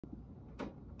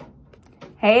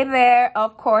Hey there,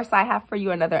 of course I have for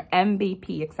you another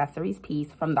MBP accessories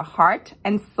piece from the Heart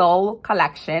and Soul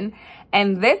collection,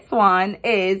 and this one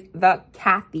is the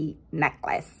Kathy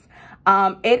necklace.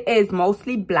 It is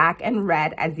mostly black and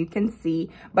red, as you can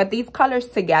see, but these colors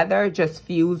together just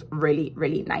fuse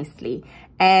really nicely.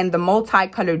 And the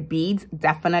multicolored beads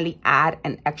definitely add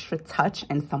an extra touch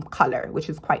and some color, which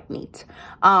is quite neat.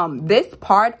 This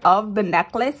part of the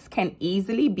necklace can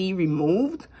easily be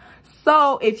removed.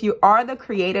 So if you are the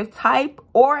creative type,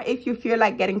 or if you feel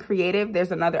like getting creative,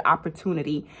 there's another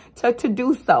opportunity to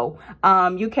do so.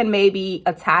 You can maybe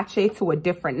attach it to a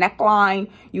different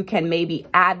neckline. You can maybe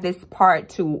add this part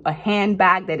to a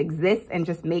handbag that exists and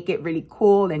just make it really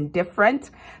cool and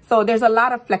different. So there's a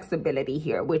lot of flexibility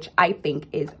here, which I think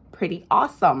is pretty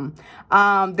awesome.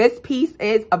 This piece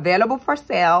is available for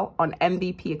sale on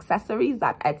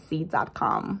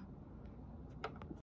mbpaccessories.etsy.com.